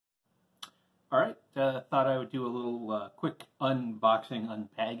All right, thought I would do a little quick unboxing,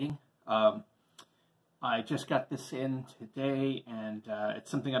 unbagging. I just got this in today, and it's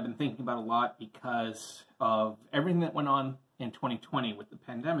something I've been thinking about a lot because of everything that went on in 2020 with the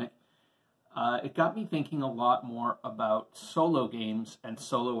pandemic. It got me thinking a lot more about solo games and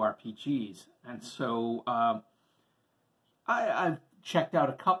solo RPGs. And so I've checked out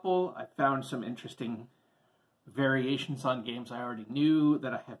a couple. I found some interesting variations on games I already knew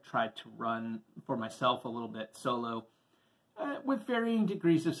that I have tried to run for myself a little bit solo with varying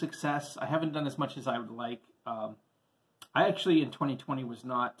degrees of success. I haven't done as much as I would like. I actually in 2020 was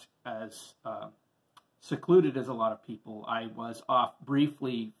not as secluded as a lot of people. I was off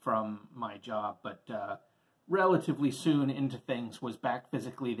briefly from my job, but relatively soon into things, was back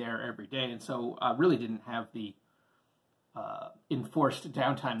physically there every day, and so I really didn't have the enforced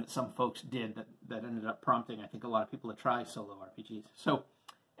downtime that some folks did that ended up prompting, I think, a lot of people to try solo RPGs. So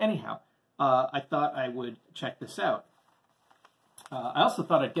anyhow, I thought I would check this out. I also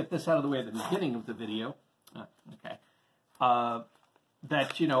thought I'd get this out of the way at the beginning of the video.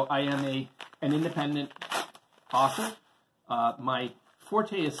 That, you know, I am an independent author. My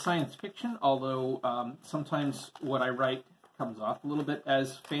forte is science fiction, although sometimes what I write comes off a little bit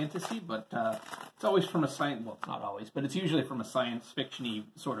as fantasy, but it's always from a science, well, not always, but it's usually from a science fiction-y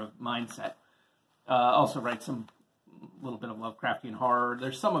sort of mindset. Also write some little bit of Lovecraftian horror.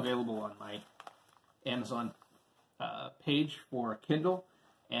 There's some available on my Amazon page for Kindle,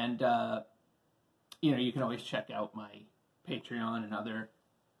 and you know, you can always check out my Patreon and other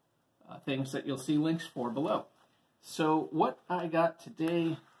things that you'll see links for below. So what I got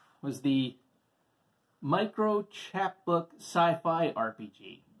today was the Micro Chapbook Sci-Fi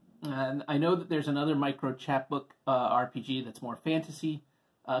RPG. And I know that there's another Micro Chapbook RPG that's more fantasy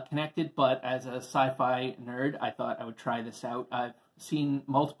connected, but as a sci-fi nerd, I thought I would try this out. I've seen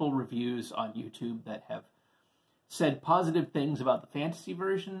multiple reviews on YouTube that have said positive things about the fantasy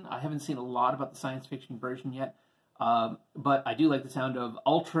version. I haven't seen a lot about the science fiction version yet, but I do like the sound of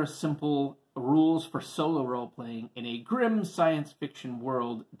ultra simple rules for solo role-playing in a grim science fiction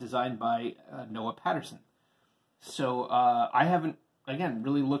world designed by Noah Patterson. So I haven't, again,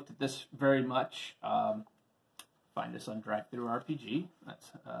 really looked at this very much. Find this on DriveThruRPG.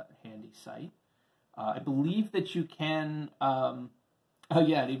 That's a handy site. I believe that you can, oh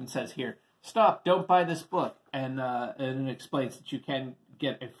yeah, it even says here, stop, don't buy this book. And it explains that you can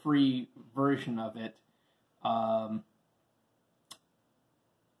get a free version of it.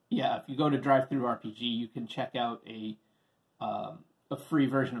 Yeah, if you go to DriveThruRPG, you can check out a free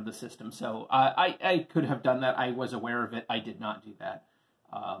version of the system. So I could have done that. I was aware of it. I did not do that.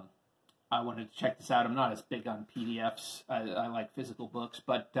 I wanted to check this out. I'm not as big on PDFs. I like physical books,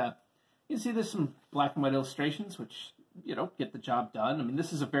 but you see there's some black and white illustrations, which, you know, get the job done. I mean,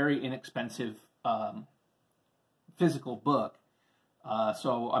 this is a very inexpensive physical book,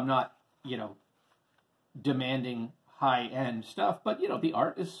 so I'm not, you know, demanding high-end stuff, but, you know, the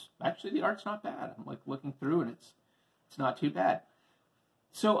art's not bad. I'm like looking through, and it's not too bad.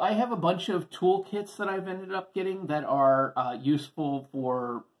 So I have a bunch of toolkits that I've ended up getting that are useful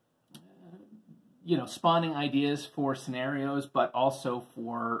for, you know, spawning ideas for scenarios, but also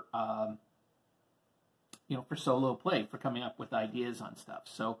for, you know, for solo play, for coming up with ideas on stuff.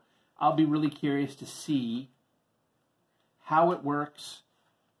 So I'll be really curious to see how it works,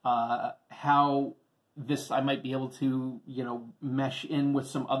 how this I might be able to, you know, mesh in with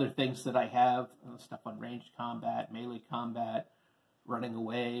some other things that I have, stuff on ranged combat, melee combat, running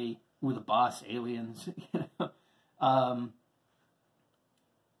away with a boss, aliens.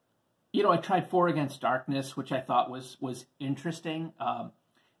 You know, I tried 4 Against Darkness, which I thought was interesting,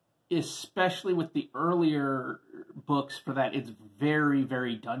 especially with the earlier books for that. It's very,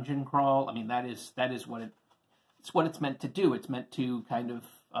 very dungeon crawl. I mean, that is what it's meant to do. It's meant to kind of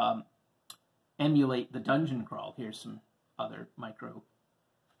emulate the dungeon crawl. Here's some other Micro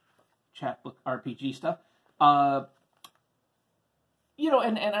Chapbook RPG stuff. You know,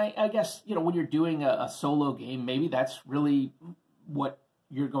 and I guess, you know, when you're doing a solo game, maybe that's really what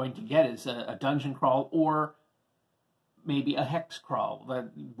you're going to get is a dungeon crawl, or maybe a hex crawl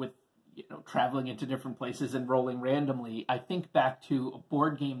with, you know, traveling into different places and rolling randomly. I think back to a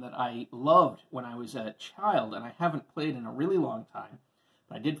board game that I loved when I was a child, and I haven't played in a really long time.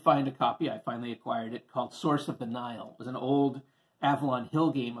 I did find a copy. I finally acquired it, called Source of the Nile. It was an old Avalon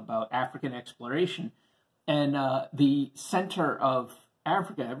Hill game about African exploration. And the center of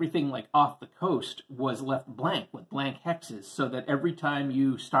Africa, everything like off the coast, was left blank with blank hexes, so that every time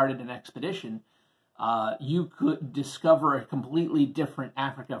you started an expedition, you could discover a completely different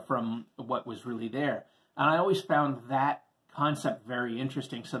Africa from what was really there. And I always found that concept very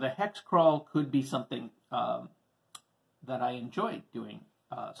interesting. So the hex crawl could be something that I enjoy doing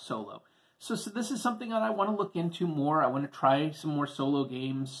solo. So this is something that I want to look into more. I want to try some more solo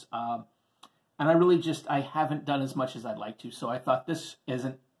games. And I haven't done as much as I'd like to. So I thought this, as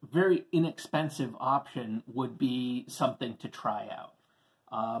a very inexpensive option, would be something to try out.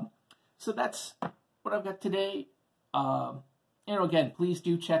 So that's what I've got today. Again, please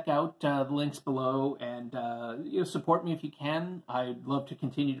do check out the links below and support me if you can. I'd love to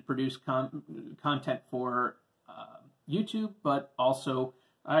continue to produce content for YouTube, but also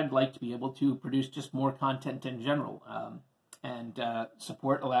I'd like to be able to produce just more content in general. And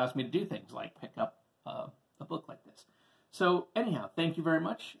support allows me to do things like pick up a book like this. So anyhow, thank you very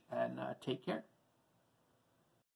much, and take care.